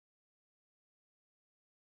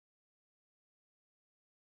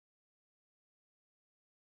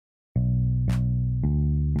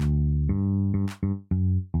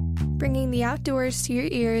Bringing the outdoors to your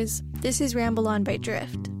ears, this is Ramble On by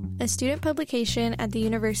Drift, a student publication at the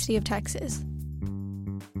University of Texas.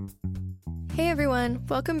 Hey everyone,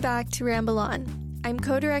 welcome back to Ramble On. I'm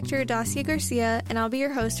co-director Dacia Garcia, and I'll be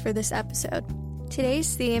your host for this episode.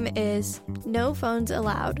 Today's theme is No Phones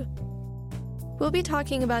Allowed. We'll be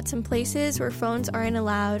talking about some places where phones aren't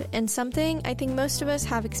allowed and something I think most of us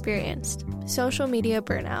have experienced, social media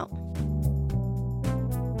burnout.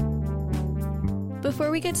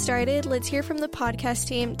 Before we get started, let's hear from the podcast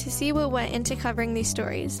team to see what went into covering these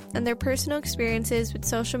stories and their personal experiences with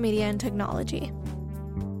social media and technology.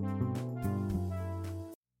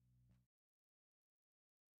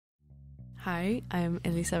 Hi, I'm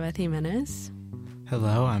Elizabeth Jimenez.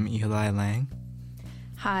 Hello, I'm Eli Lang.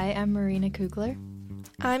 Hi, I'm Marina Kugler.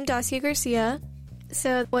 I'm Dacia Garcia.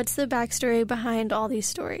 So what's the backstory behind all these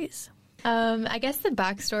stories? I guess the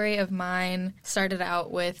backstory of mine started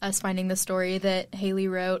out with us finding the story that Haley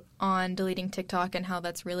wrote on deleting TikTok and how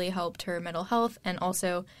that's really helped her mental health, and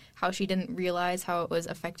also how she didn't realize how it was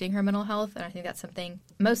affecting her mental health. And I think that's something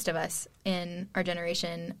most of us in our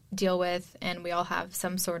generation deal with, and we all have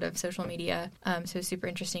some sort of social media. So it's super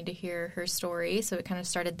interesting to hear her story. So it kind of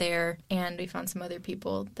started there, and we found some other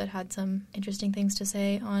people that had some interesting things to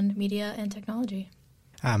say on media and technology.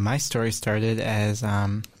 My story started as...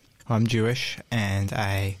 I'm Jewish, and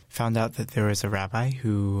I found out that there was a rabbi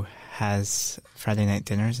who has Friday night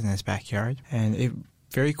dinners in his backyard, and it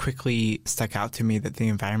very quickly stuck out to me that the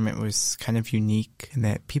environment was kind of unique and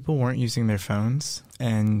that people weren't using their phones,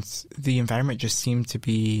 and the environment just seemed to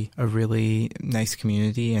be a really nice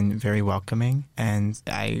community and very welcoming. And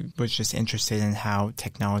I was just interested in how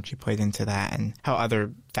technology played into that and how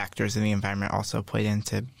other factors in the environment also played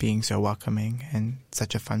into being so welcoming and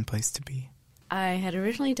such a fun place to be. I had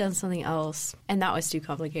originally done something else, and that was too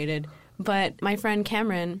complicated. But my friend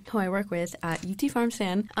Cameron, who I work with at UT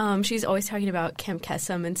Farmstand, she's always talking about Camp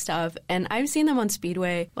Kesem and stuff. And I've seen them on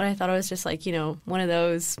Speedway, but I thought it was just like, one of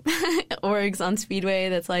those orgs on Speedway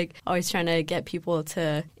that's like always trying to get people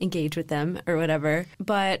to engage with them or whatever.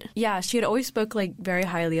 But yeah, she had always spoke like very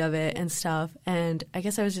highly of it and stuff. And I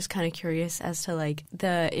guess I was just kind of curious as to like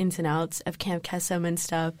the ins and outs of Camp Kesem and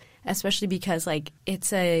stuff, especially because like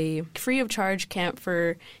it's a free of charge camp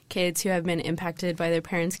for kids who have been impacted by their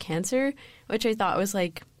parents' cancer, which I thought was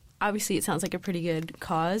like, obviously it sounds like a pretty good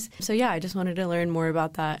cause. So yeah, I just wanted to learn more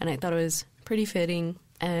about that, and I thought it was pretty fitting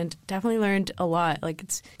and definitely learned a lot. Like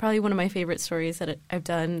it's probably one of my favorite stories that I've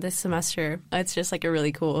done this semester. It's just like a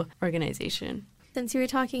really cool organization. Since you were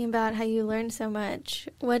talking about how you learned so much,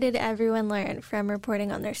 what did everyone learn from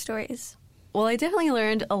reporting on their stories? Well, I definitely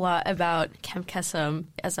learned a lot about Camp Kesem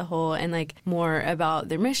as a whole and like more about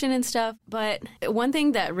their mission and stuff. But one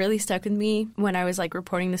thing that really stuck with me when I was like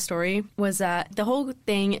reporting the story was that the whole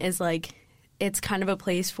thing is like it's kind of a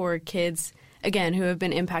place for kids, again, who have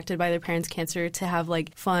been impacted by their parents' cancer to have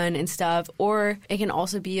like fun and stuff, or it can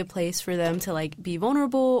also be a place for them to like be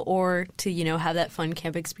vulnerable or to, have that fun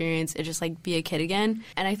camp experience and just like be a kid again.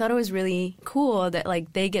 And I thought it was really cool that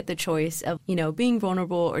like they get the choice of, being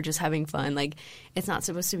vulnerable or just having fun. Like it's not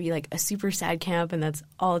supposed to be like a super sad camp and that's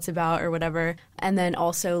all it's about or whatever. And then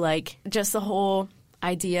also like just the whole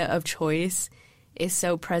idea of choice is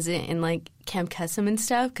so present in like Camp Kesem and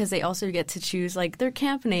stuff, because they also get to choose like their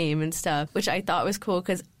camp name and stuff, which I thought was cool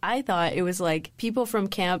because I thought it was like people from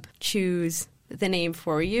camp choose the name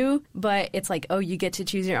for you, but it's like, oh, you get to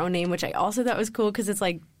choose your own name, which I also thought was cool because it's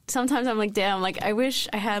like sometimes I'm like, damn, like I wish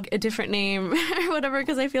I had a different name or whatever,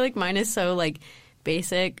 because I feel like mine is so like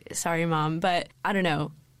basic. Sorry, Mom, but I don't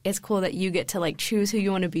know. It's cool that you get to like choose who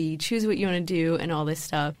you want to be, choose what you want to do and all this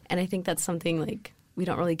stuff. And I think that's something like we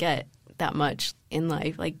don't really get that much in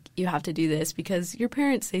life. Like you have to do this because your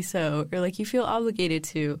parents say so, or like you feel obligated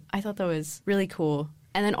to. I thought that was really cool.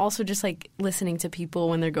 And then also just like listening to people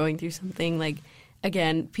when they're going through something. Like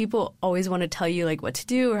again, people always want to tell you like what to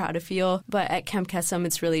do or how to feel, but at Camp Kesem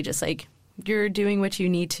it's really just like you're doing what you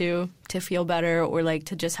need to feel better or like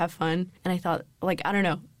to just have fun. And I thought like, I don't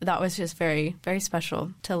know, that was just very, very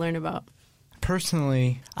special to learn about.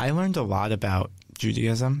 Personally, I learned a lot about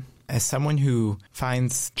Judaism. As someone who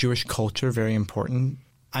finds Jewish culture very important,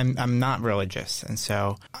 I'm not religious, and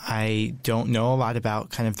so I don't know a lot about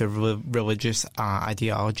kind of the religious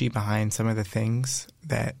ideology behind some of the things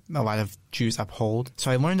that a lot of Jews uphold.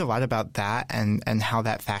 So I learned a lot about that and how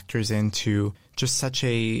that factors into just such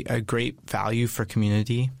a great value for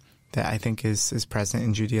community that I think is present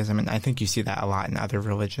in Judaism, and I think you see that a lot in other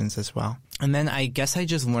religions as well. And then I guess I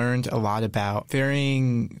just learned a lot about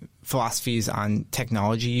varying philosophies on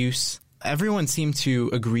technology use. Everyone seemed to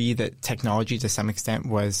agree that technology to some extent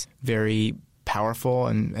was very powerful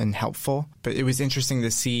and helpful, but it was interesting to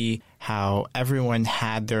see how everyone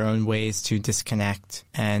had their own ways to disconnect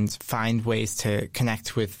and find ways to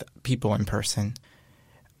connect with people in person.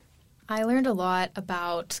 I learned a lot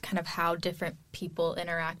about kind of how different people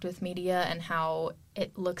interact with media and how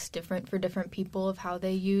it looks different for different people of how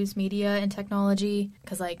they use media and technology.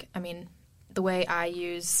 Because, the way I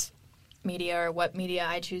use media or what media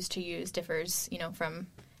I choose to use differs, from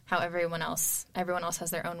how everyone else has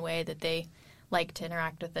their own way that they like to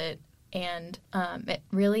interact with it. And it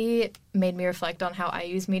really made me reflect on how I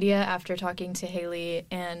use media after talking to Haley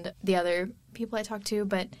and the other people I talked to,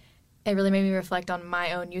 but it really made me reflect on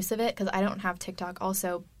my own use of it, because I don't have TikTok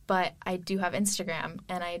also, but I do have Instagram,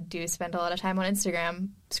 and I do spend a lot of time on Instagram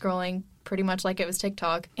scrolling pretty much like it was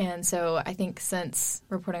TikTok. And so I think since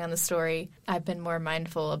reporting on the story, I've been more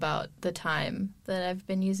mindful about the time that I've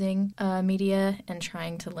been using media and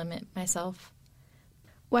trying to limit myself.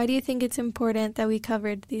 Why do you think it's important that we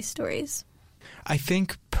covered these stories? I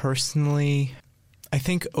think personally,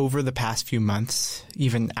 over the past few months,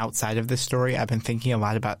 even outside of this story, I've been thinking a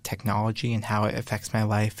lot about technology and how it affects my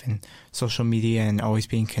life and social media and always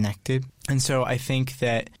being connected. And so I think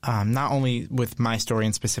that not only with my story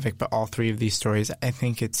in specific, but all three of these stories, I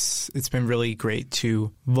think it's been really great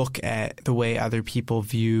to look at the way other people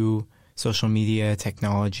view social media,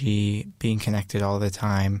 technology, being connected all the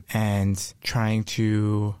time, and trying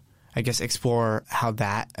to, explore how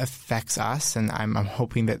that affects us. And I'm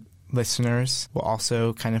hoping that listeners will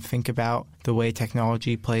also kind of think about the way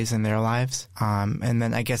technology plays in their lives. And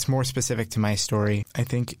then more specific to my story, I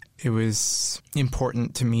think it was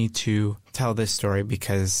important to me to tell this story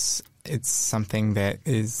because it's something that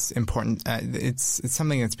is important. It's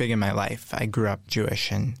something that's big in my life. I grew up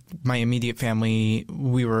Jewish, and my immediate family,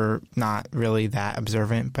 we were not really that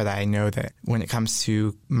observant, but I know that when it comes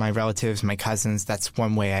to my relatives, my cousins, that's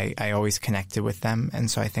one way I always connected with them. And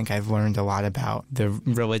so I think I've learned a lot about the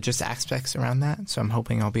religious aspects around that. So I'm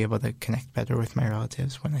hoping I'll be able to connect better with my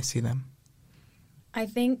relatives when I see them. I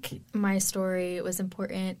think my story was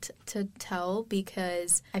important to tell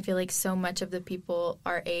because I feel like so much of the people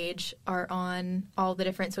our age are on all the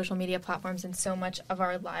different social media platforms, and so much of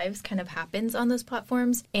our lives kind of happens on those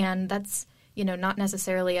platforms. And that's, not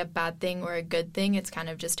necessarily a bad thing or a good thing. It's kind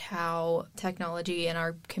of just how technology and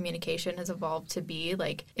our communication has evolved to be.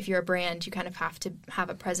 Like, if you're a brand, you kind of have to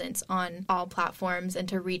have a presence on all platforms. And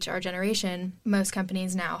to reach our generation, most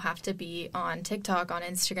companies now have to be on TikTok, on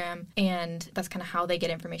Instagram, and that's kind of how they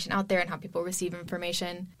get information out there and how people receive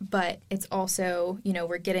information. But it's also,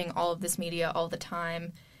 we're getting all of this media all the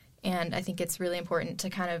time. And I think it's really important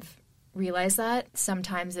to kind of realize that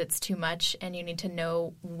sometimes it's too much, and you need to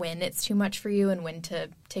know when it's too much for you and when to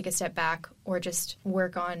take a step back or just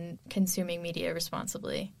work on consuming media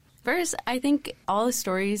responsibly. First, I think all the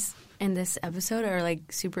stories in this episode are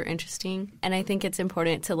super interesting, and I think it's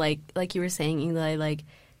important to like you were saying, Eli,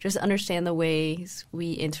 just understand the ways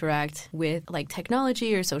we interact with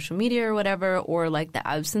technology or social media or whatever, or the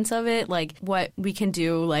absence of it, what we can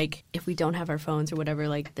do, if we don't have our phones or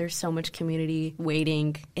whatever. There's so much community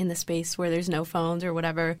waiting in the space where there's no phones or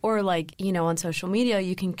whatever, or on social media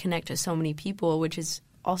you can connect to so many people, which is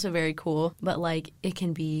also very cool, but it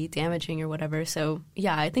can be damaging or whatever. So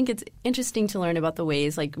yeah, I think it's interesting to learn about the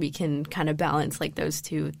ways we can kind of balance those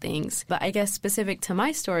two things. But I guess specific to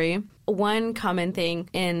my story, one common thing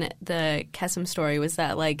in the Kesem story was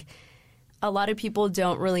that a lot of people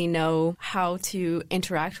don't really know how to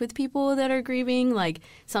interact with people that are grieving.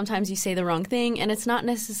 Sometimes you say the wrong thing, and it's not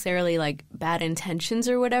necessarily bad intentions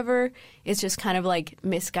or whatever. It's just kind of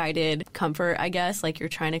misguided comfort, I guess. You're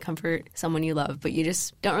trying to comfort someone you love, but you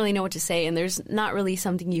just don't really know what to say, and there's not really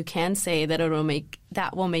something you can say that will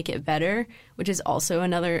make it better, which is also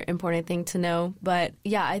another important thing to know. But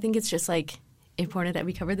yeah, I think it's just important that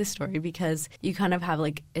we cover this story because you kind of have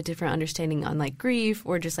a different understanding on grief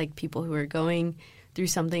or just people who are going through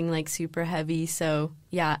something super heavy. So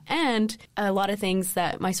yeah, and a lot of things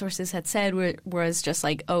that my sources had said was just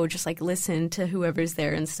listen to whoever's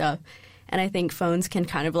there and stuff. And I think phones can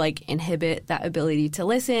kind of inhibit that ability to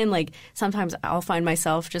listen. Sometimes I'll find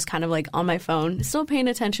myself just kind of on my phone, still paying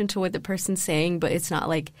attention to what the person's saying, but it's not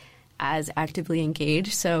as actively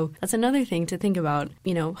engaged. So that's another thing to think about.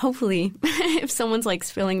 Hopefully if someone's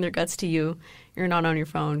spilling their guts to you, you're not on your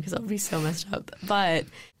phone, because that would be so messed up. But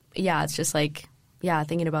yeah, it's just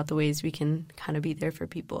thinking about the ways we can kind of be there for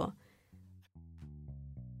people.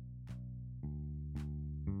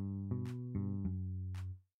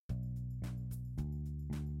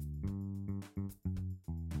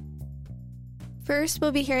 First,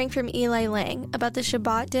 we'll be hearing from Eli Lang about the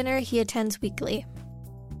Shabbat dinner he attends weekly.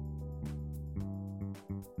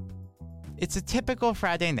 It's a typical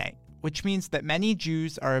Friday night. which means that many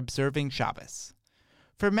Jews are observing Shabbos.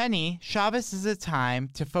 For many, Shabbos is a time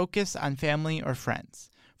to focus on family or friends.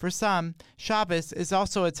 For some, Shabbos is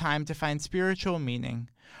also a time to find spiritual meaning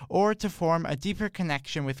or to form a deeper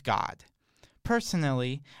connection with God.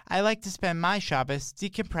 Personally, I like to spend my Shabbos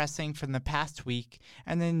decompressing from the past week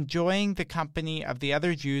and enjoying the company of the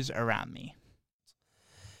other Jews around me.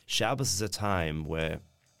 Shabbos is a time where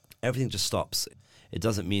everything just stops. It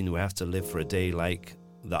doesn't mean we have to live for a day like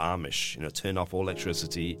the Amish, turn off all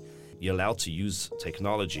electricity. You're allowed to use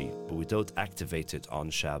technology, but we don't activate it on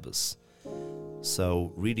Shabbos.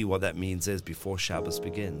 So really what that means is before Shabbos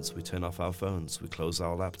begins, we turn off our phones, we close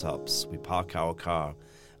our laptops, we park our car,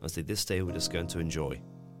 and say this day we're just going to enjoy.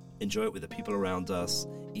 Enjoy it with the people around us,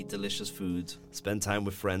 eat delicious food, spend time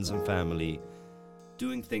with friends and family,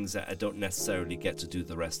 doing things that I don't necessarily get to do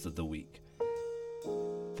the rest of the week.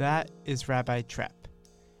 That is Rabbi Trepp.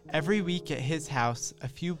 Every week at his house, a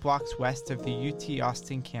few blocks west of the UT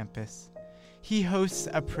Austin campus, he hosts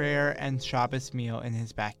a prayer and Shabbos meal in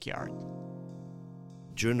his backyard.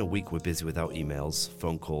 During the week, we're busy with our emails,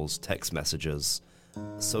 phone calls, text messages,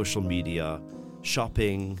 social media,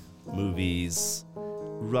 shopping, movies,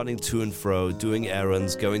 running to and fro, doing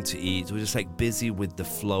errands, going to eat. We're just busy with the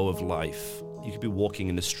flow of life. You could be walking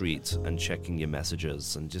in the street and checking your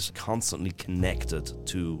messages and just constantly connected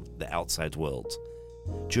to the outside world.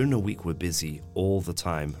 During the week, we're busy all the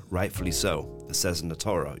time, rightfully so. It says in the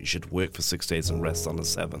Torah, you should work for 6 days and rest on the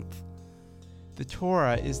seventh. The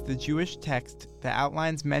Torah is the Jewish text that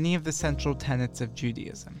outlines many of the central tenets of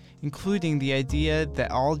Judaism, including the idea that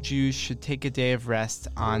all Jews should take a day of rest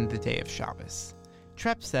on the day of Shabbos.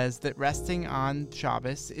 Trepp says that resting on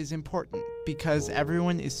Shabbos is important because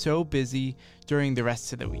everyone is so busy during the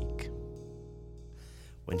rest of the week.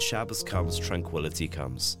 When Shabbos comes, tranquility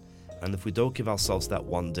comes. And if we don't give ourselves that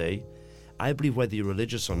one day, I believe whether you're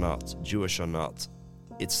religious or not, Jewish or not,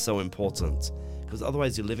 it's so important. Because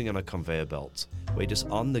otherwise you're living on a conveyor belt where you're just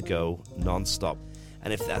on the go, non-stop.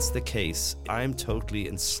 And if that's the case, I'm totally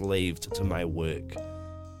enslaved to my work.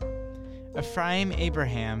 Ephraim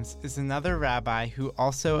Abrahams is another rabbi who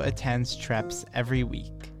also attends Trepp's every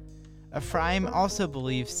week. Ephraim also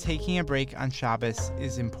believes taking a break on Shabbos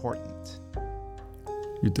is important.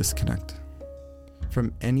 You disconnect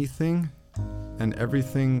from anything and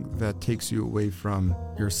everything that takes you away from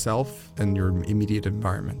yourself and your immediate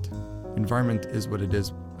environment. Environment is what it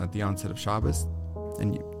is at the onset of Shabbos,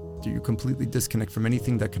 and you completely disconnect from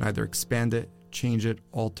anything that can either expand it, change it,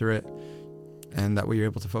 alter it, and that way you're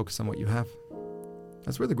able to focus on what you have.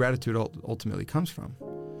 That's where the gratitude ultimately comes from.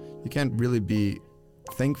 You can't really be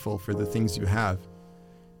thankful for the things you have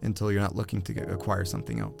until you're not looking to acquire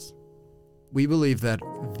something else. We believe that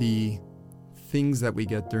the things that we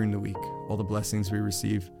get during the week, all the blessings we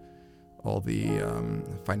receive, all the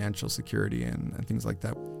financial security and things like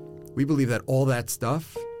that, we believe that all that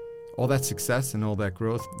stuff, all that success and all that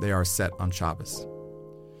growth, they are set on Shabbos.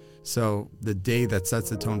 So the day that sets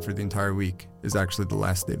the tone for the entire week is actually the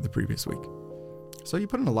last day of the previous week. So you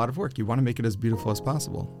put in a lot of work. You want to make it as beautiful as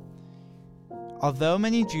possible. Although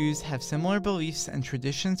many Jews have similar beliefs and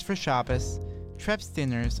traditions for Shabbos, Trepp's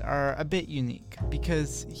dinners are a bit unique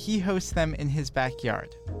because he hosts them in his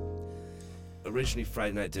backyard. Originally,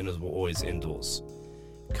 Friday night dinners were always indoors.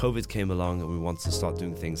 COVID came along and we wanted to start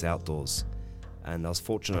doing things outdoors. And I was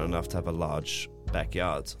fortunate enough to have a large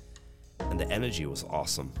backyard. And the energy was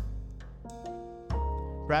awesome.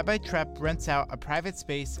 Rabbi Trepp rents out a private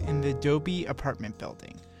space in the Dobie apartment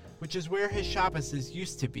building, which is where his Shabbos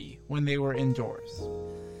used to be when they were indoors.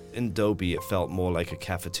 In Dobie, it felt more like a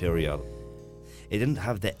cafeteria. It didn't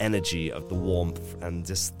have the energy of the warmth and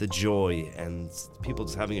just the joy and people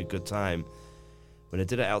just having a good time. When I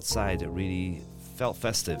did it outside, it really felt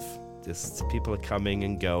festive. Just people are coming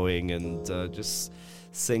and going and just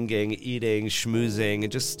singing, eating, schmoozing,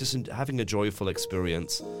 and just having a joyful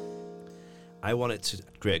experience. I wanted to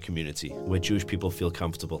create a community where Jewish people feel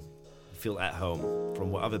comfortable, feel at home,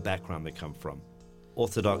 from whatever background they come from.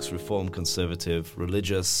 Orthodox, Reform, Conservative,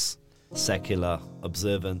 religious, secular,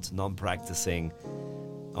 observant, non-practicing.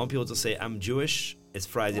 I want people to say, I'm Jewish, it's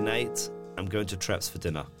Friday night, I'm going to Trepp's for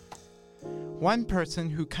dinner. One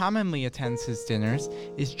person who commonly attends his dinners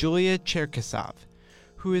is Julia Cherkasov,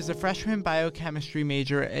 who is a freshman biochemistry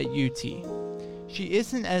major at UT. She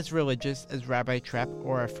isn't as religious as Rabbi Trepp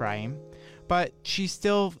or Ephraim, but she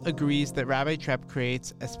still agrees that Rabbi Trepp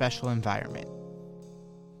creates a special environment.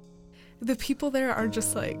 The people there are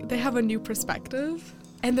just they have a new perspective,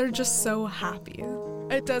 and they're just so happy.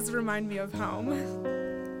 It does remind me of home.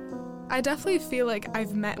 I definitely feel like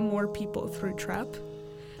I've met more people through Trepp,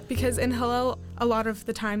 Because in Hillel, a lot of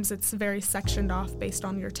the times it's very sectioned off based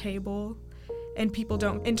on your table, and people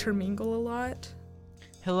don't intermingle a lot.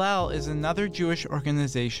 Hillel is another Jewish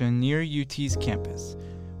organization near UT's campus.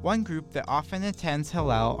 One group that often attends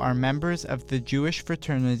Hillel are members of the Jewish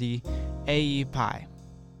fraternity AE Pi.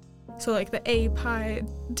 So like the API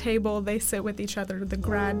table, they sit with each other. The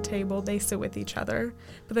grad table, they sit with each other.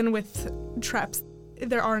 But then with Treps,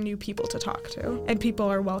 there are new people to talk to, and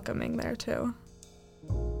people are welcoming there too.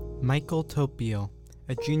 Michael Topil,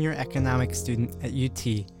 a junior economics student at UT,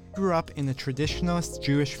 grew up in a traditionalist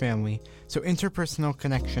Jewish family, so interpersonal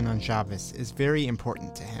connection on Shabbos is very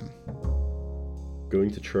important to him.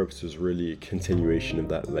 Going to Treps was really a continuation of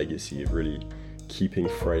that legacy of really keeping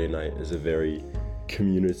Friday night as a very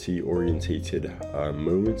community-orientated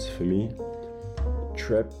moment for me.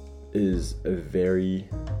 Trep is a very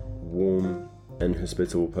warm and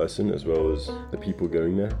hospitable person, as well as the people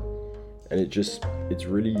going there. And it's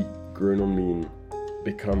really grown on me and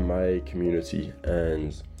become my community.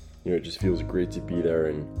 And, it just feels great to be there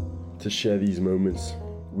and to share these moments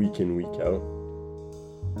week in, week out.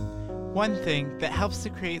 One thing that helps to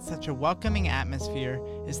create such a welcoming atmosphere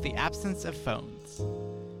is the absence of phones.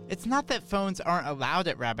 It's not that phones aren't allowed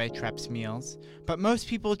at Rabbi Trep's meals, but most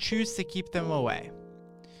people choose to keep them away.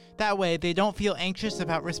 That way, they don't feel anxious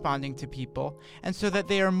about responding to people, and so that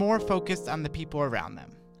they are more focused on the people around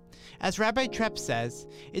them. As Rabbi Trepp says,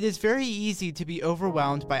 it is very easy to be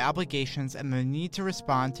overwhelmed by obligations and the need to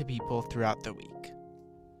respond to people throughout the week.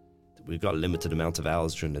 We've got a limited amount of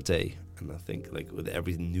hours during the day, and I think with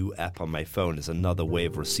every new app on my phone is another way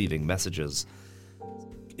of receiving messages.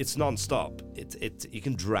 It's non-stop. You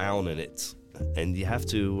can drown in it, and you have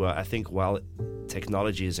to. I think while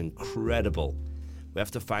technology is incredible, we have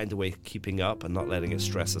to find a way of keeping up and not letting it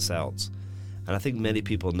stress us out. And I think many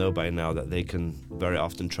people know by now that they can very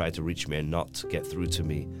often try to reach me and not get through to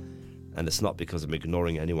me, and it's not because I'm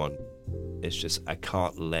ignoring anyone. It's just I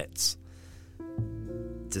can't let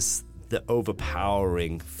the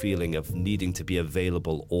overpowering feeling of needing to be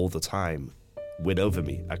available all the time win over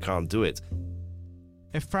me. I can't do it.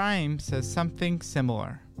 Ephraim says something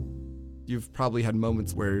similar. You've probably had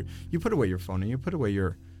moments where you put away your phone and you put away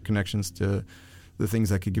your connections to the things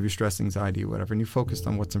that could give you stress, anxiety, whatever, and you focused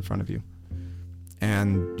on what's in front of you.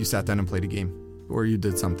 And you sat down and played a game, or you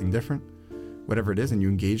did something different, whatever it is, and you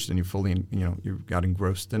engaged and you fully, you got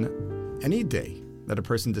engrossed in it. Any day that a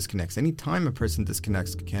person disconnects, any time a person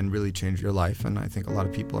disconnects can really change your life, and I think a lot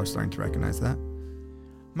of people are starting to recognize that.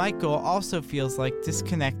 Michael also feels like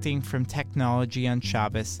disconnecting from technology on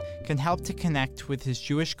Shabbos can help to connect with his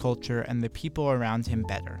Jewish culture and the people around him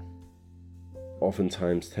better.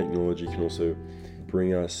 Oftentimes, technology can also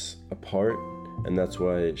bring us apart, and that's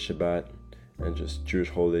why Shabbat and just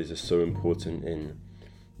Jewish holidays are so important in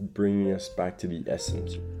bringing us back to the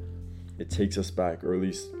essence. It takes us back, or at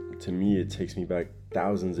least to me, it takes me back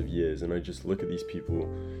thousands of years, and I just look at these people,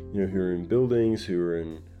 who are in buildings, who are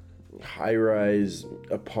in high-rise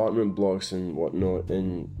apartment blocks and whatnot,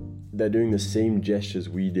 and they're doing the same gestures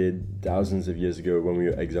we did thousands of years ago when we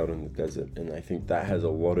were exiled in the desert, and I think that has a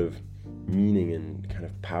lot of meaning and kind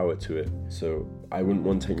of power to it. So I wouldn't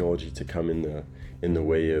want technology to come in the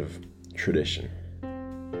way of tradition.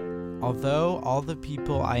 Although all the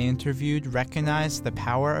people I interviewed recognize the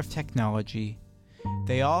power of technology,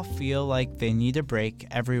 they all feel like they need a break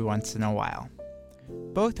every once in a while.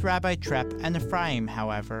 Both Rabbi Trepp and Ephraim,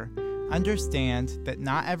 however, understand that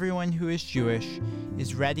not everyone who is Jewish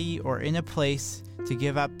is ready or in a place to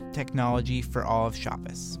give up technology for all of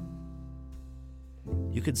Shabbos.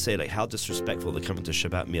 You could say, how disrespectful they're coming to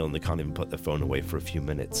Shabbat meal and they can't even put their phone away for a few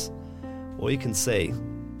minutes. Or you can say,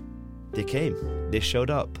 they came, they showed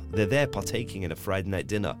up, they're there partaking in a Friday night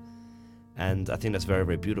dinner. And I think that's very,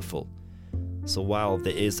 very beautiful. So while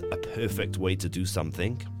there is a perfect way to do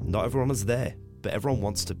something, not everyone is there, but everyone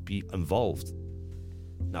wants to be involved.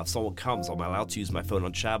 Now, if someone comes, am I allowed to use my phone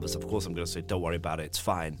on Shabbos? Of course I'm going to say, don't worry about it, it's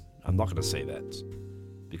fine. I'm not going to say that.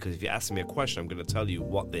 Because if you ask me a question, I'm going to tell you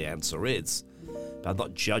what the answer is. But I'm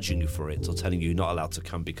not judging you for it or telling you you're not allowed to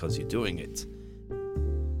come because you're doing it.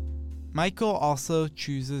 Michael also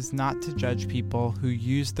chooses not to judge people who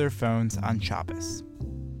use their phones on Shabbos.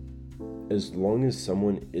 As long as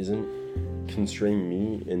someone isn't constraining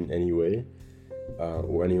me in any way,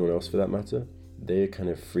 or anyone else for that matter, they are kind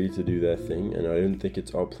of free to do their thing, and I don't think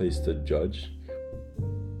it's our place to judge.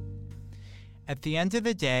 At the end of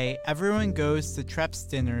the day, everyone goes to Trepp's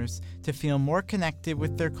dinners to feel more connected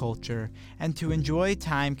with their culture and to enjoy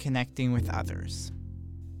time connecting with others.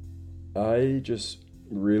 I just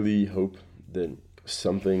really hope that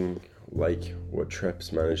something like what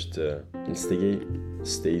Trepp's managed to instigate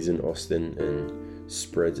stays in Austin and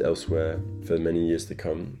spreads elsewhere for many years to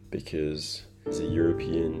come, because as a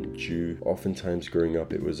European Jew, oftentimes growing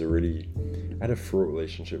up, I had a fraught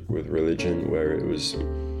relationship with religion, where it was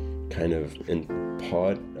kind of in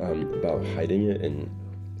part about hiding it, and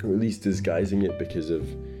or at least disguising it because of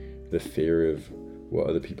the fear of what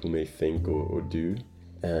other people may think or do.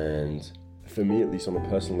 And for me, at least on a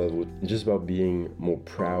personal level, it's just about being more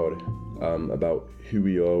proud about who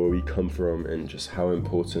we are, where we come from, and just how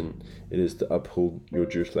important it is to uphold your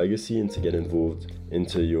Jewish legacy and to get involved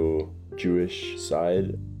into your Jewish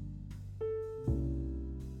side.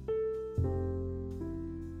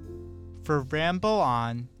 For Ramble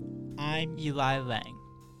On, I'm Eli Lang.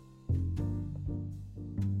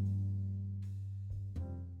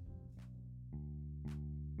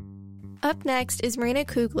 Up next is Marina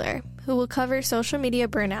Kugler, who will cover social media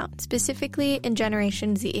burnout, specifically in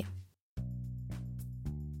Generation Z.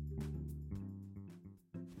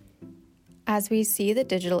 As we see the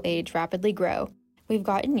digital age rapidly grow, we've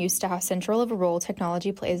gotten used to how central of a role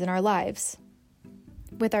technology plays in our lives.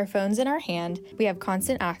 With our phones in our hand, we have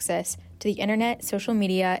constant access to the internet, social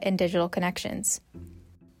media, and digital connections.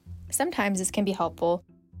 Sometimes this can be helpful,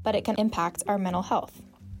 but it can impact our mental health.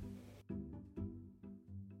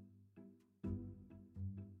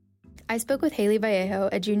 I spoke with Haley Vallejo,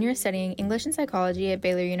 a junior studying English and psychology at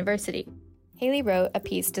Baylor University. Haley wrote a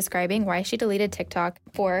piece describing why she deleted TikTok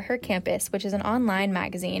for Her Campus, which is an online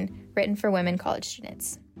magazine written for women college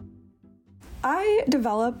students. I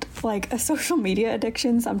developed a social media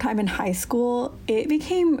addiction sometime in high school. It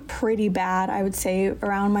became pretty bad, I would say,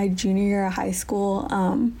 around my junior year of high school.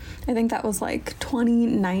 I think that was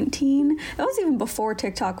 2019. That was even before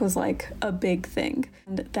TikTok was a big thing.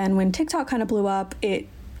 And then when TikTok kind of blew up, it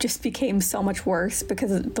just became so much worse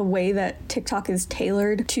because of the way that TikTok is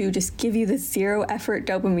tailored to just give you this zero effort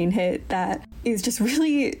dopamine hit that is just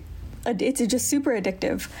really, it's just super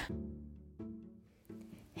addictive.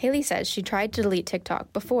 Haley says she tried to delete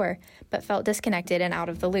TikTok before, but felt disconnected and out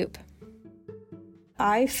of the loop.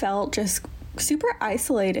 I felt just super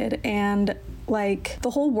isolated, and the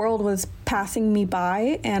whole world was passing me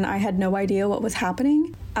by and I had no idea what was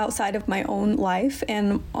happening outside of my own life.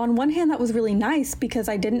 And on one hand, that was really nice because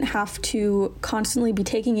I didn't have to constantly be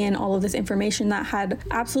taking in all of this information that had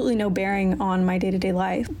absolutely no bearing on my day-to-day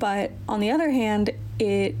life. But on the other hand,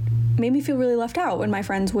 it made me feel really left out when my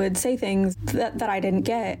friends would say things that I didn't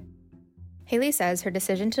get. Haley says her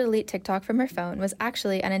decision to delete TikTok from her phone was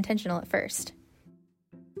actually unintentional at first.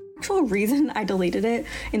 The actual reason I deleted it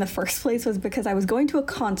in the first place was because I was going to a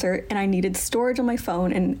concert and I needed storage on my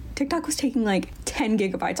phone, and TikTok was taking 10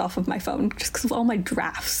 gigabytes off of my phone just because of all my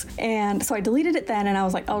drafts. And so I deleted it then, and I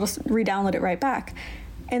was like, I'll just re-download it right back.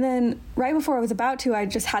 And then right before I was about to, I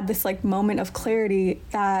just had this moment of clarity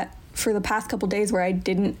that for the past couple days where I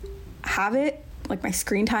didn't have it, my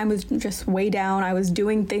screen time was just way down. I was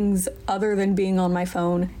doing things other than being on my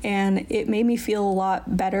phone, and it made me feel a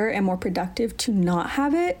lot better and more productive to not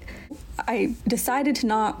have it. I decided to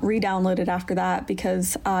not re-download it after that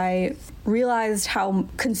because I realized how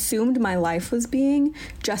consumed my life was being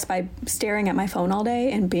just by staring at my phone all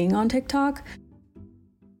day and being on TikTok.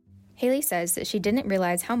 Haley says that she didn't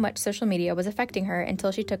realize how much social media was affecting her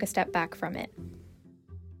until she took a step back from it.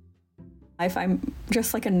 I'm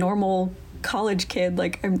just a normal college kid.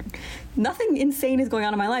 Nothing insane is going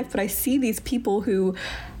on in my life, but I see these people who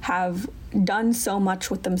have done so much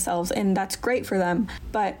with themselves, and that's great for them.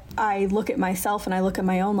 But I look at myself and I look at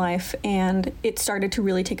my own life, and it started to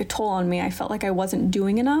really take a toll on me. I felt like I wasn't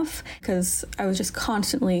doing enough because I was just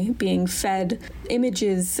constantly being fed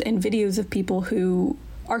images and videos of people who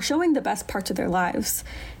are showing the best parts of their lives.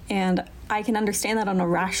 And I can understand that on a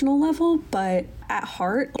rational level, but at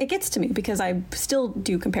heart, it gets to me because I still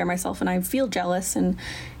do compare myself and I feel jealous, and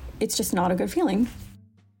it's just not a good feeling.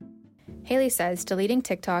 Haley says deleting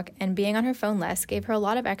TikTok and being on her phone less gave her a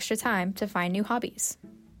lot of extra time to find new hobbies.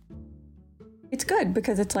 It's good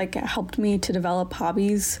because it's it helped me to develop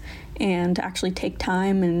hobbies and to actually take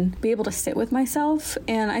time and be able to sit with myself.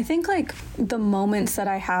 And I think the moments that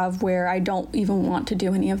I have where I don't even want to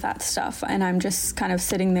do any of that stuff and I'm just kind of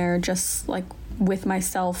sitting there just with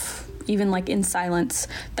myself, even in silence,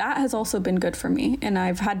 that has also been good for me. And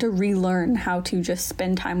I've had to relearn how to just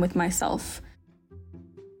spend time with myself.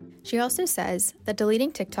 She also says that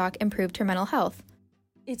deleting TikTok improved her mental health.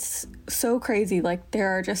 It's so crazy. There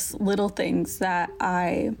are just little things that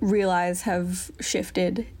I realize have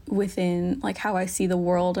shifted within how I see the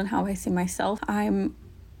world and how I see myself. I'm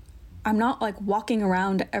I'm not like walking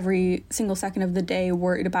around every single second of the day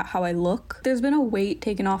worried about how I look. There's been a weight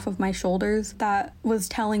taken off of my shoulders that was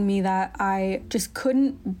telling me that I just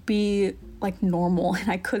couldn't be like normal, and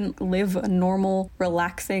I couldn't live a normal,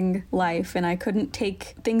 relaxing life, and I couldn't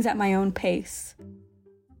take things at my own pace.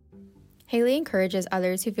 Haley encourages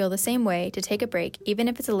others who feel the same way to take a break, even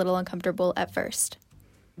if it's a little uncomfortable at first.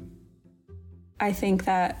 I think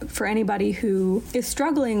that for anybody who is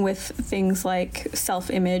struggling with things like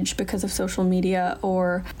self-image because of social media,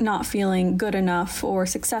 or not feeling good enough or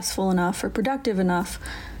successful enough or productive enough,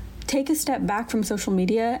 take a step back from social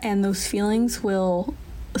media and those feelings will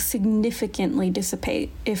significantly dissipate,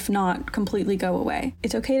 if not completely go away.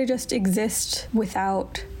 It's okay to just exist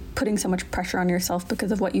without putting so much pressure on yourself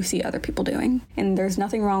because of what you see other people doing. And there's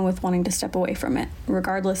nothing wrong with wanting to step away from it,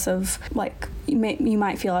 regardless of, like, you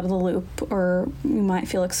might feel out of the loop, or you might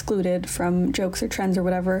feel excluded from jokes or trends or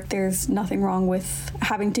whatever. There's nothing wrong with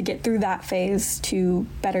having to get through that phase to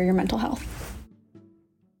better your mental health.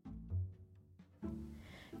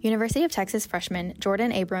 University of Texas freshman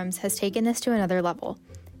Jordan Abrams has taken this to another level.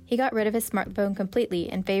 He got rid of his smartphone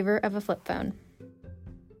completely in favor of a flip phone.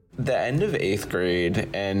 The end of 8th grade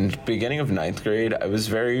and beginning of 9th grade, I was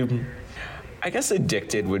very, I guess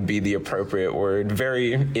addicted would be the appropriate word,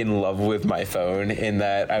 very in love with my phone, in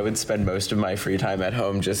that I would spend most of my free time at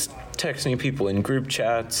home just texting people in group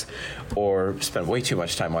chats, or spend way too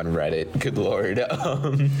much time on Reddit. Good Lord.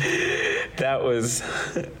 That was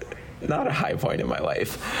not a high point in my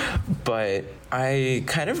life. But I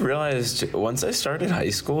kind of realized once I started high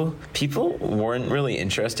school, people weren't really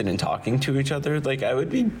interested in talking to each other. Like, I would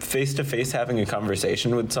be face to face having a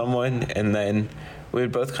conversation with someone, and then we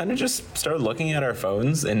would both kind of just start looking at our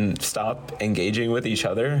phones and stop engaging with each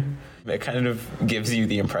other. It kind of gives you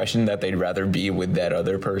the impression that they'd rather be with that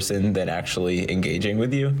other person than actually engaging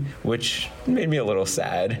with you, which made me a little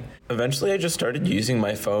sad. Eventually, I just started using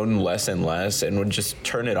my phone less and less and would just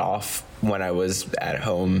turn it off when I was at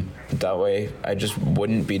home. That way, I just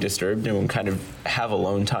wouldn't be disturbed and would kind of have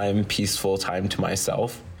alone time, peaceful time to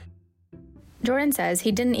myself. Jordan says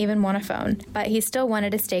he didn't even want a phone, but he still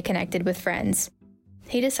wanted to stay connected with friends.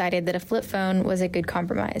 He decided that a flip phone was a good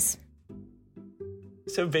compromise.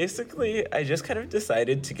 So basically, I just kind of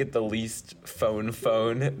decided to get the least phone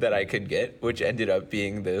that I could get, which ended up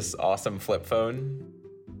being this awesome flip phone.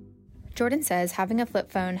 Jordan says having a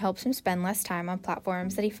flip phone helps him spend less time on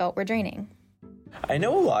platforms that he felt were draining. I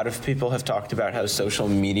know a lot of people have talked about how social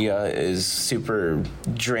media is super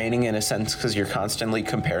draining in a sense because you're constantly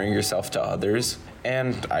comparing yourself to others.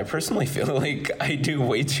 And I personally feel like I do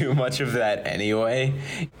way too much of that anyway.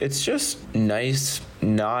 It's just nice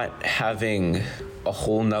not having a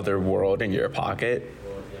whole nother world in your pocket.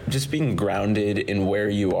 Just being grounded in where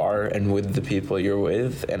you are and with the people you're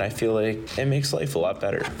with. And I feel like it makes life a lot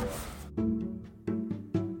better.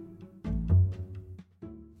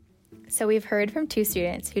 So we've heard from 2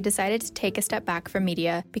 students who decided to take a step back from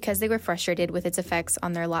media because they were frustrated with its effects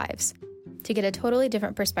on their lives. To get a totally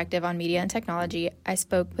different perspective on media and technology, I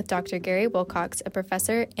spoke with Dr. Gary Wilcox, a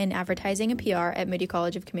professor in advertising and PR at Moody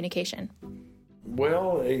College of Communication.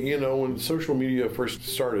 Well, you know, when social media first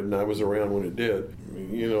started, and I was around when it did,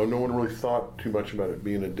 you know, no one really thought too much about it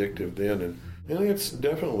being addictive then. And it's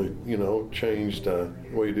definitely, you know, changed the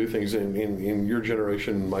way you do things. In your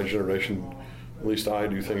generation, my generation, at least I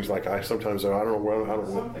do things like I don't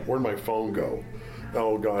know where'd my phone go?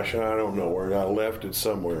 Oh gosh, I don't know where I left it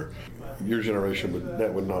somewhere. Your generation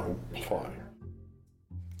that would not apply.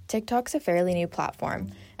 TikTok's a fairly new platform,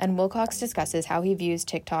 and Wilcox discusses how he views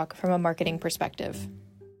TikTok from a marketing perspective.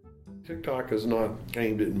 TikTok is not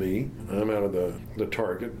aimed at me. I'm out of the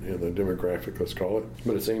target and the demographic, let's call it,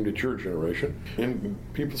 but it's aimed at your generation, and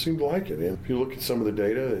people seem to like it. And if you look at some of the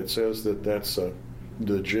data, it says that that's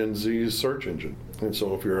the Gen Z's search engine. And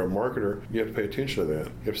so if you're a marketer, you have to pay attention to that.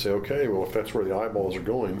 You have to say, okay, well, if that's where the eyeballs are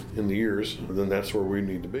going in the ears, then that's where we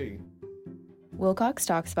need to be. Wilcox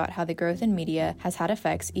talks about how the growth in media has had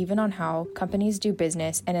effects even on how companies do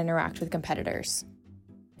business and interact with competitors.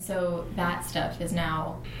 So that stuff is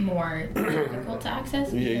now more difficult to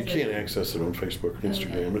access? Yeah, you can't access it on Facebook,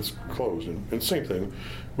 Instagram. Okay. It's closed. And same thing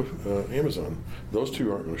with Amazon. Those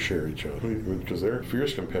two aren't going to share each other because they're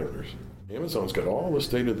fierce competitors. Amazon's got all this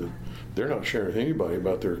data that they're not sharing with anybody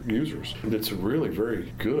about their users. And it's really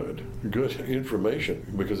very good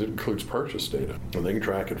information because it includes purchase data. And they can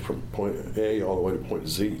track it from point A all the way to point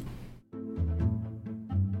Z.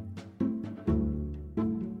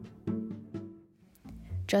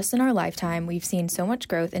 Just in our lifetime, we've seen so much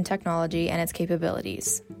growth in technology and its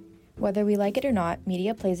capabilities. Whether we like it or not,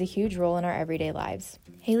 media plays a huge role in our everyday lives.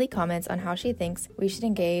 Haley comments on how she thinks we should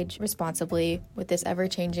engage responsibly with this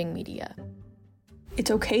ever-changing media. It's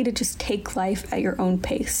okay to just take life at your own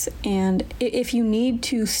pace. And if you need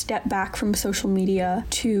to step back from social media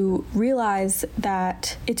to realize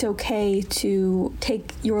that it's okay to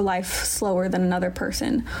take your life slower than another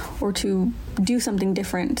person or to do something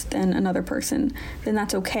different than another person, then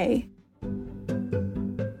that's okay.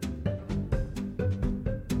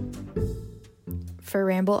 For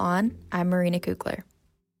Ramble On, I'm Marina Kugler.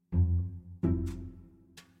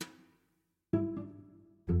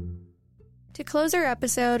 To close our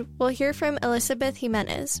episode, we'll hear from Elizabeth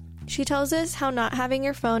Jimenez. She tells us how not having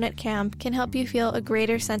your phone at camp can help you feel a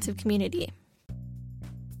greater sense of community.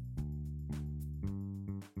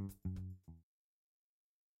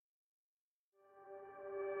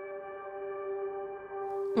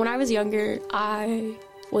 When I was younger, I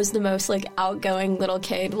was the most outgoing little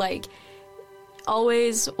kid,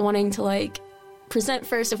 always wanting to present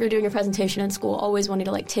first if you're doing a presentation in school, always wanting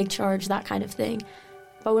to take charge, that kind of thing.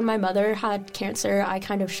 But when my mother had cancer, I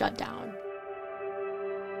kind of shut down.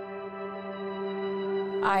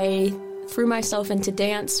 I threw myself into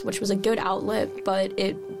dance, which was a good outlet, but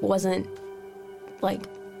it wasn't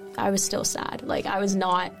I was still sad. I was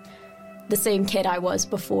not the same kid I was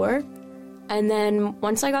before. And then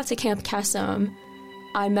once I got to Camp Kesem,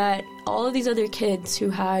 I met all of these other kids who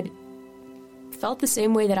had felt the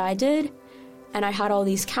same way that I did. And I had all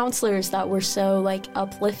these counselors that were so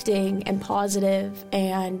uplifting and positive,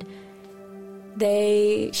 and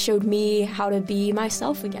they showed me how to be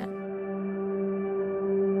myself again.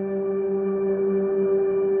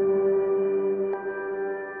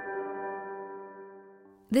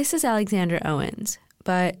 This is Alexandra Owens,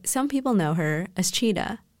 but some people know her as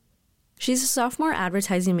Cheetah. She's a sophomore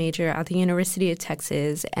advertising major at the University of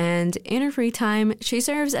Texas, and in her free time, she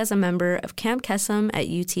serves as a member of Camp Kesem at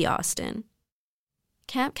UT Austin.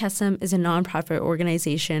 Camp Kesem is a nonprofit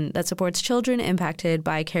organization that supports children impacted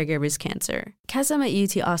by caregivers' cancer. Kesem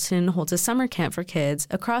at UT Austin holds a summer camp for kids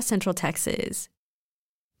across Central Texas.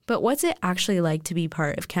 But what's it actually like to be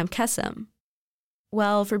part of Camp Kesem?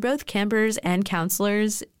 Well, for both campers and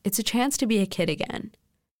counselors, it's a chance to be a kid again.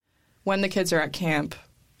 When the kids are at camp,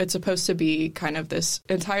 it's supposed to be kind of this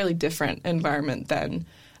entirely different environment than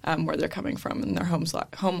where they're coming from in their home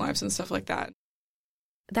lives and stuff like that.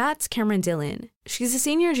 That's Cameron Dillon. She's a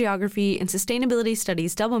senior geography and sustainability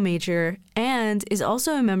studies double major and is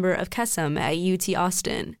also a member of Kesem at UT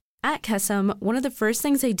Austin. At Kesem, one of the first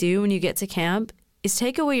things they do when you get to camp is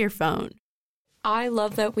take away your phone. I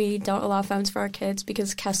love that we don't allow phones for our kids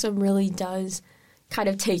because Kesem really does kind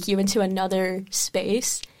of take you into another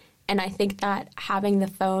space. And I think that having the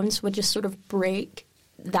phones would just sort of break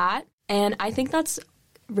that. And I think that's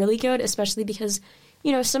really good, especially because,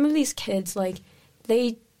 some of these kids,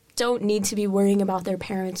 they don't need to be worrying about their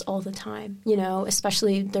parents all the time,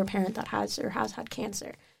 especially their parent that has or has had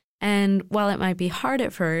cancer. And while it might be hard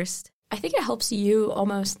at first, I think it helps you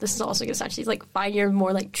almost, this is also going to actually find your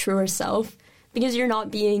more truer self because you're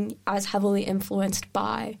not being as heavily influenced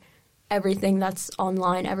by everything that's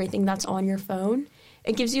online, everything that's on your phone.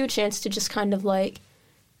 It gives you a chance to just kind of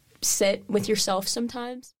sit with yourself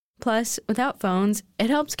sometimes. Plus, without phones, it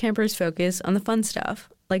helps campers focus on the fun stuff,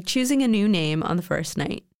 like choosing a new name on the first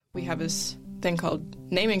night. We have this thing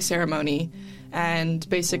called naming ceremony, and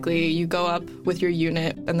basically you go up with your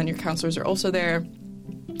unit, and then your counselors are also there,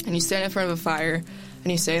 and you stand in front of a fire,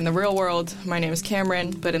 and you say, in the real world, my name is Cameron,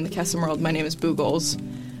 but in the Kesem world, my name is Boogles.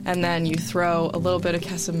 And then you throw a little bit of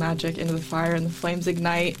Kesem magic into the fire, and the flames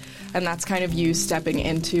ignite, and that's kind of you stepping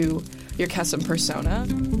into your Kesem persona.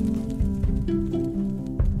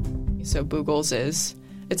 So Boogles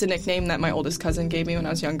it's a nickname that my oldest cousin gave me when I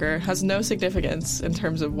was younger. It has no significance in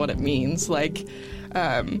terms of what it means.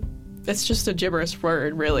 It's just a gibberish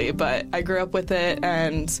word, really, but I grew up with it,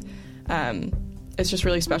 and it's just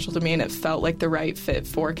really special to me, and it felt like the right fit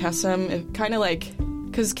for Kesem. It kind of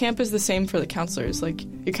because camp is the same for the counselors.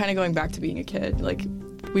 You're kind of going back to being a kid.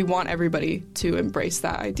 We want everybody to embrace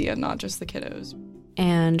that idea, not just the kiddos.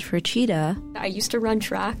 And for Cheetah, I used to run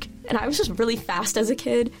track, and I was just really fast as a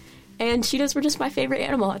kid, and cheetahs were just my favorite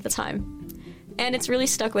animal at the time. And it's really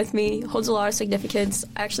stuck with me, holds a lot of significance.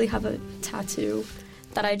 I actually have a tattoo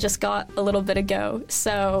that I just got a little bit ago.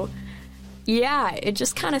 So, yeah, it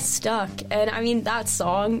just kind of stuck. And I mean, that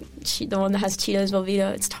song, the one that has Cheetah's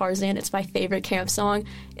Velveeta, it's Tarzan, it's my favorite camp song.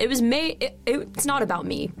 It was made, it's not about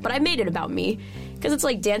me, but I made it about me. Because it's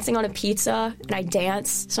like dancing on a pizza, and I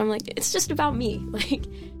dance. So I'm like, it's just about me.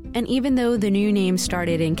 And even though the new name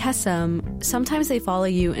started in Kesem, sometimes they follow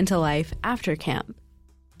you into life after camp.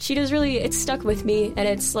 Cheetah's really, it's stuck with me, and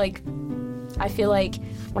it's like, I feel like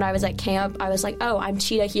when I was at camp, I was like, oh, I'm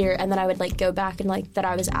Cheetah here, and then I would like go back and like that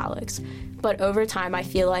I was Alex. But over time, I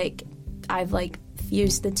feel like I've like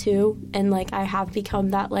fused the two, and like I have become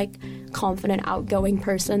that like confident, outgoing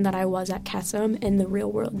person that I was at Kesem in the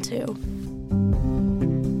real world too.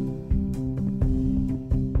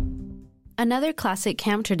 Another classic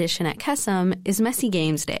camp tradition at Kesem is Messy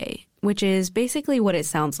Games Day, which is basically what it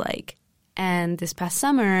sounds like. And this past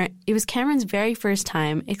summer, it was Cameron's very first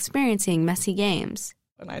time experiencing messy games.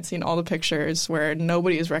 And I'd seen all the pictures where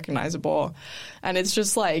nobody is recognizable. And it's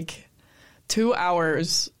just like 2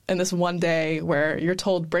 hours in this one day where you're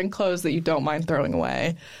told bring clothes that you don't mind throwing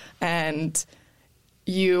away. And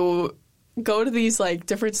you go to these like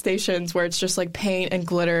different stations where it's just like paint and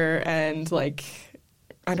glitter and like,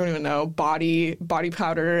 I don't even know, body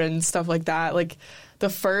powder and stuff like that. Like the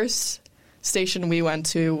first station we went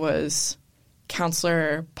to was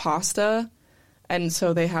Counselor Pasta, and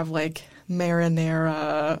so they have like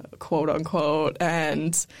marinara, quote unquote,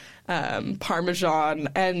 and Parmesan,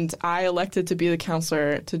 and I elected to be the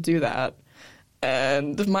counselor to do that.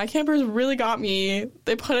 And my campers really got me.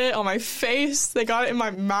 They put it on my face. They got it in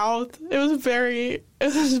my mouth. It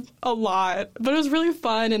was a lot, but it was really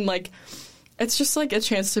fun. And like, it's just like a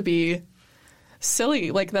chance to be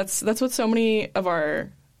silly. Like that's what so many of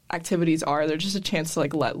our activities are. They're just a chance to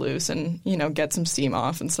like let loose and, you know, get some steam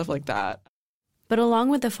off and stuff like that. But along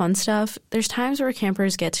with the fun stuff, there's times where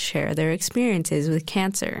campers get to share their experiences with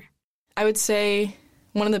cancer. I would say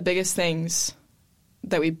one of the biggest things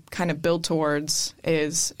that we kind of build towards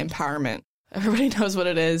is empowerment. Everybody knows what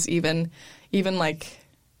it is, even like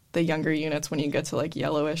the younger units. When you get to like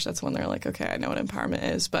yellowish, that's when they're like, okay, I know what empowerment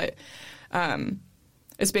is. But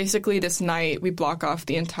it's basically this night we block off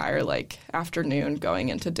the entire like afternoon going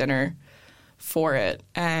into dinner for it,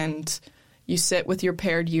 and you sit with your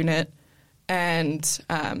paired unit, and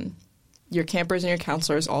your campers and your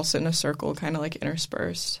counselors all sit in a circle, kind of like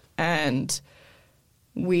interspersed. And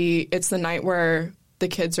it's the night where the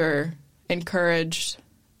kids are encouraged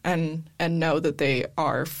and know that they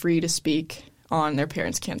are free to speak on their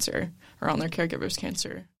parents' cancer or on their caregivers'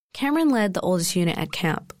 cancer. Cameron led the oldest unit at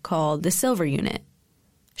camp, called the Silver Unit.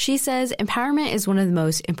 She says empowerment is one of the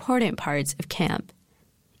most important parts of camp.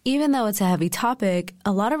 Even though it's a heavy topic,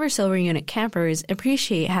 a lot of our Silver Unit campers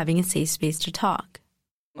appreciate having a safe space to talk.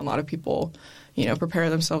 A lot of people, you know, prepare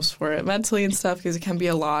themselves for it mentally and stuff because it can be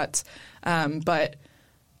a lot. But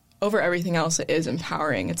over everything else, it is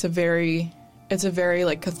empowering. It's a very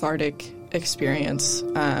like cathartic experience,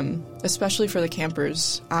 especially for the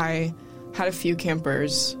campers. I had a few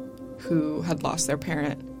campers who had lost their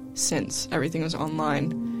parent since everything was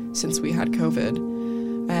online, since we had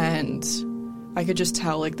COVID. And I could just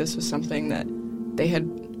tell like this was something that they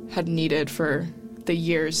had needed for the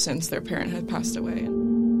years since their parent had passed away.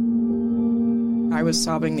 I was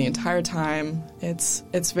sobbing the entire time.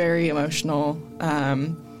 It's very emotional,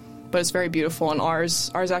 but it's very beautiful. And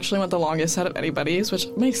ours actually went the longest out of anybody's, which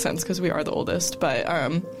makes sense because we are the oldest. But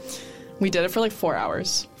we did it for like 4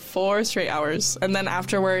 hours, 4 straight hours. And then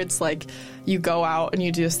afterwards, like, you go out and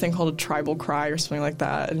you do this thing called a tribal cry or something like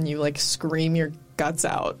that, and you like scream your guts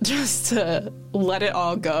out just to let it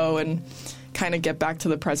all go and kind of get back to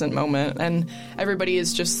the present moment. And everybody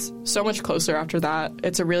is just so much closer after that.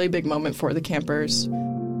 It's a really big moment for the campers.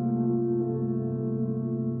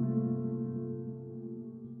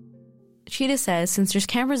 Cheetah says since there's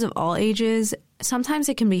campers of all ages, sometimes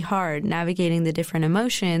it can be hard navigating the different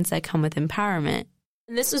emotions that come with empowerment.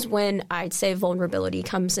 And this is when I'd say vulnerability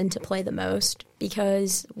comes into play the most,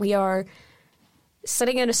 because we are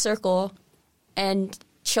sitting in a circle and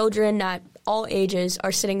children at all ages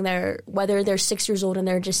are sitting there, whether they're 6 years old and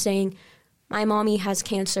they're just saying, my mommy has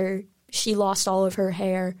cancer, she lost all of her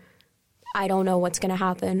hair, I don't know what's going to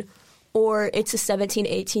happen. Or it's a 17,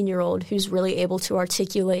 18-year-old who's really able to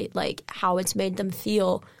articulate like how it's made them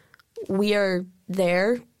feel. We are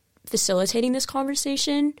there facilitating this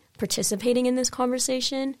conversation, participating in this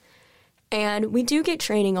conversation, and we do get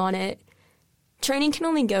training on it. Training can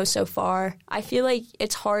only go so far. I feel like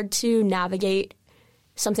it's hard to navigate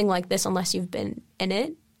something like this unless you've been in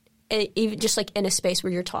it, even just like in a space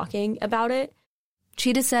where you're talking about it.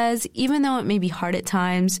 Cheetah says even though it may be hard at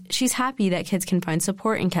times, she's happy that kids can find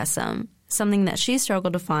support in Kesem, something that she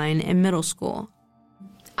struggled to find in middle school.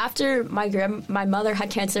 After my mother had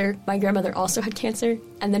cancer, my grandmother also had cancer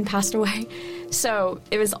and then passed away. So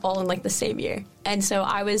it was all in like the same year. And so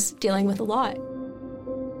I was dealing with a lot.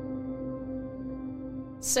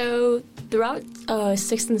 So throughout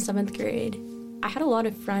 6th and 7th grade, I had a lot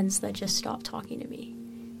of friends that just stopped talking to me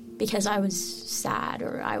because I was sad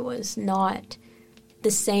or I was not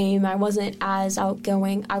the same. I wasn't as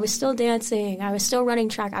outgoing. I was still dancing. I was still running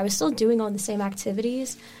track. I was still doing all the same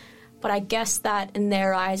activities. But I guess that in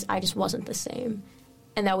their eyes, I just wasn't the same.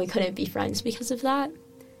 And that we couldn't be friends because of that.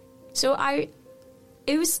 So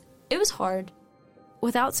it was hard.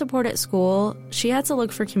 Without support at school, she had to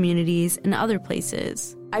look for communities in other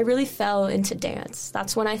places. I really fell into dance.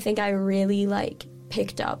 That's when I think I really,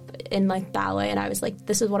 picked up in, ballet, and I was like,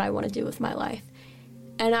 this is what I want to do with my life.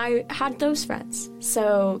 And I had those friends.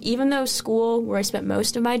 So even though school, where I spent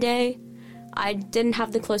most of my day, I didn't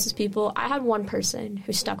have the closest people, I had one person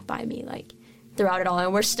who stuck by me, throughout it all,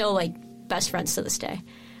 and we're still, best friends to this day.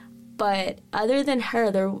 But other than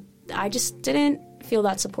her, I just didn't feel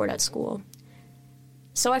that support at school.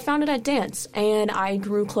 So I found it at dance, and I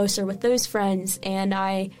grew closer with those friends, and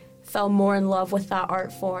I fell more in love with that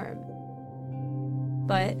art form.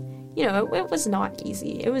 But, it was not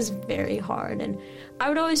easy. It was very hard, and I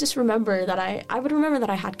would always just remember that I would remember that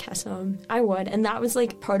I had Kesem. I would, and that was,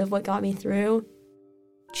 part of what got me through.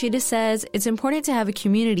 Chida says it's important to have a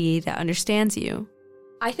community that understands you.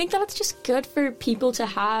 I think that it's just good for people to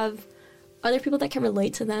have other people that can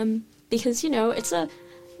relate to them, because,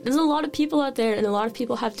 there's a lot of people out there, and a lot of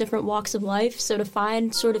people have different walks of life, so to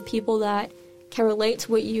find sort of people that can relate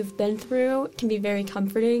to what you've been through can be very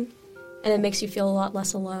comforting, and it makes you feel a lot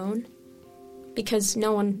less alone, because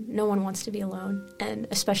no one wants to be alone, and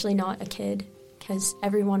especially not a kid, because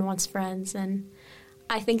everyone wants friends. And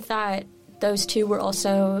I think that those two were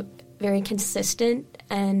also very consistent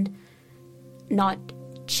and not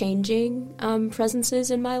changing presences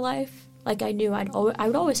in my life. I knew I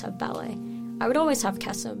would always have ballet. I would always have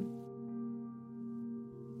Kesem.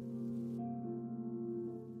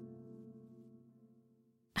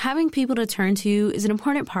 Having people to turn to is an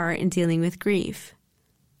important part in dealing with grief.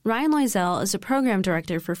 Ryan Loisel is a program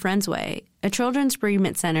director for Friendsway, a children's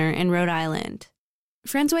bereavement center in Rhode Island.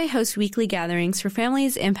 Friendsway hosts weekly gatherings for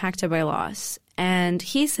families impacted by loss, and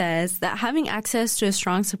he says that having access to a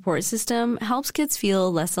strong support system helps kids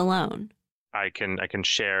feel less alone. I can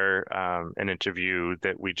share an interview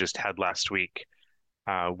that we just had last week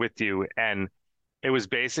with you, and it was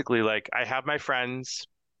basically I have my friends,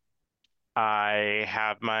 I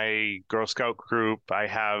have my Girl Scout group, I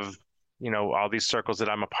have all these circles that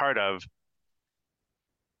I'm a part of,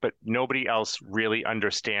 but nobody else really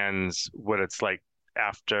understands what it's like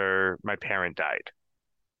after my parent died,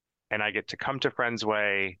 and I get to come to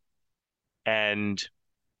Friendsway and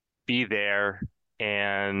be there,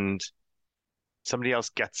 and somebody else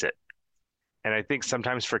gets it. And I think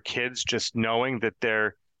sometimes for kids, just knowing that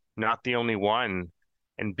they're not the only one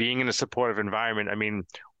and being in a supportive environment,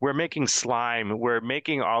 we're making slime, we're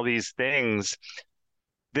making all these things.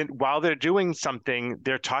 Then while they're doing something,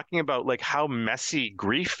 they're talking about how messy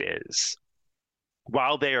grief is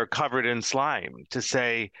while they are covered in slime, to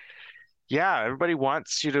say, yeah, everybody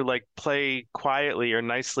wants you to play quietly or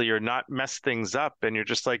nicely or not mess things up. And you're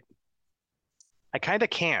just I kind of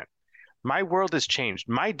can't. My world has changed.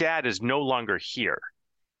 My dad is no longer here.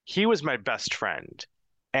 He was my best friend,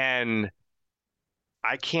 and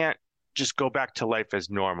I can't just go back to life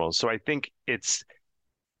as normal. So I think it's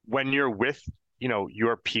when you're with,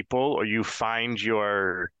 your people, or you find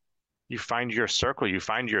your circle, you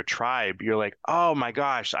find your tribe, you're like, oh my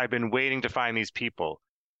gosh, I've been waiting to find these people.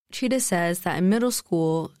 Chida says that in middle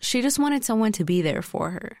school, she just wanted someone to be there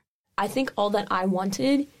for her. I think all that I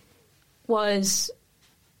wanted was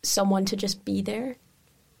someone to just be there,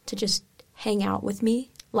 to just hang out with me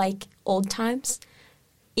like old times.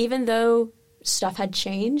 Even though stuff had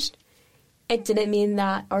changed, it didn't mean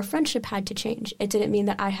that our friendship had to change. It didn't mean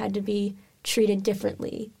that I had to be treated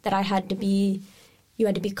differently, that you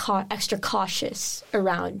had to be extra cautious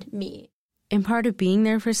around me. And part of being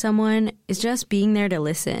there for someone is just being there to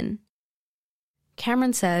listen.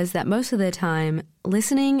 Cameron says that most of the time,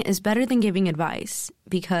 listening is better than giving advice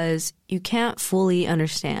because you can't fully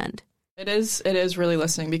understand. It is really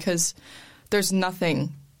listening, because there's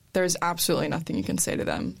absolutely nothing you can say to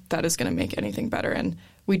them that is going to make anything better. And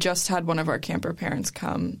we just had one of our camper parents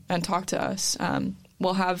come and talk to us.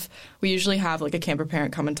 We usually have a camper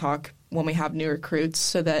parent come and talk when we have new recruits,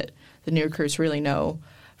 so that the new recruits really know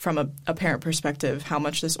from a parent perspective how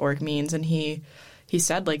much this org means. And he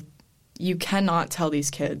said, you cannot tell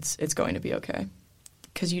these kids it's going to be okay,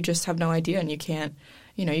 because you just have no idea, and you can't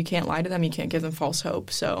lie to them, you can't give them false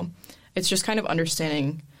hope. So it's just kind of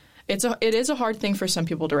understanding. It is a hard thing for some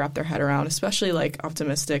people to wrap their head around, especially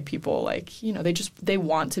optimistic people. They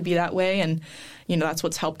want to be that way, and that's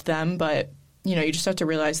what's helped them. But you just have to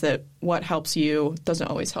realize that what helps you doesn't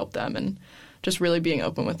always help them, and just really being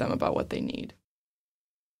open with them about what they need.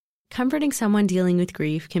 Comforting someone dealing with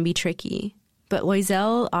grief can be tricky, But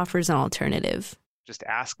Loiselle offers an alternative. Just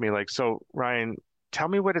ask me, like, so Ryan, tell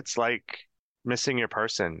me what it's like missing your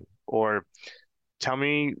person, or tell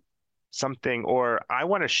me something, or I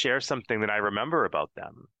want to share something that I remember about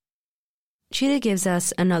them. Cheetah gives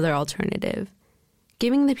us another alternative,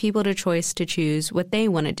 giving the people the choice to choose what they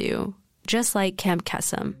want to do, just like Camp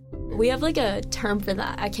Kesem. We have like a term for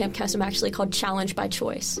that at Camp Kesem actually called challenge by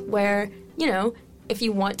choice, where, you know, if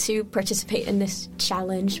you want to participate in this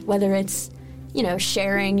challenge, whether it's, you know,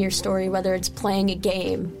 sharing your story, whether it's playing a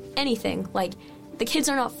game, anything, like, the kids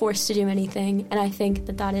are not forced to do anything, and I think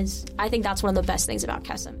that's one of the best things about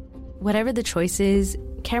Kesem. Whatever the choice is,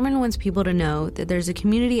 Cameron wants people to know that there's a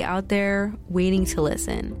community out there waiting to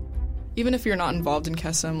listen. Even if you're not involved in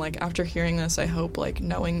Kesem, like, after hearing this, I hope, like,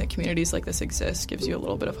 knowing that communities like this exist gives you a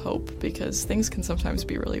little bit of hope, because things can sometimes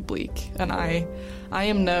be really bleak, and I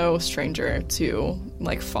am no stranger to,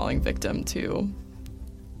 like, falling victim to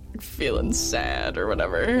feeling sad or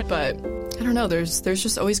whatever, but I don't know, there's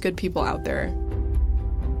just always good people out there.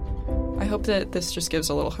 I hope that this just gives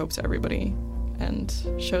a little hope to everybody and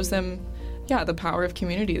shows them, yeah, the power of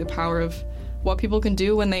community, the power of what people can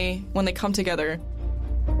do when they come together.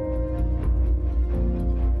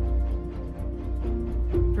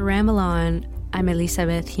 For Ramble On, I'm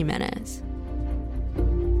Elizabeth Jimenez.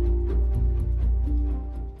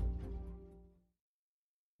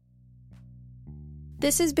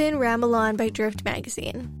 This has been Ramble On by Drift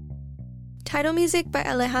Magazine. Title music by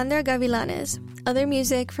Alejandra Gavilanes. Other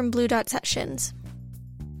music from Blue Dot Sessions.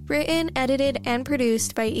 Written, edited, and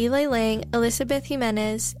produced by Eli Lang, Elizabeth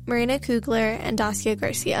Jimenez, Marina Kugler, and Dacia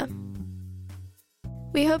Garcia.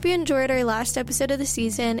 We hope you enjoyed our last episode of the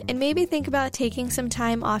season and maybe think about taking some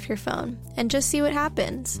time off your phone and just see what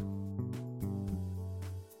happens.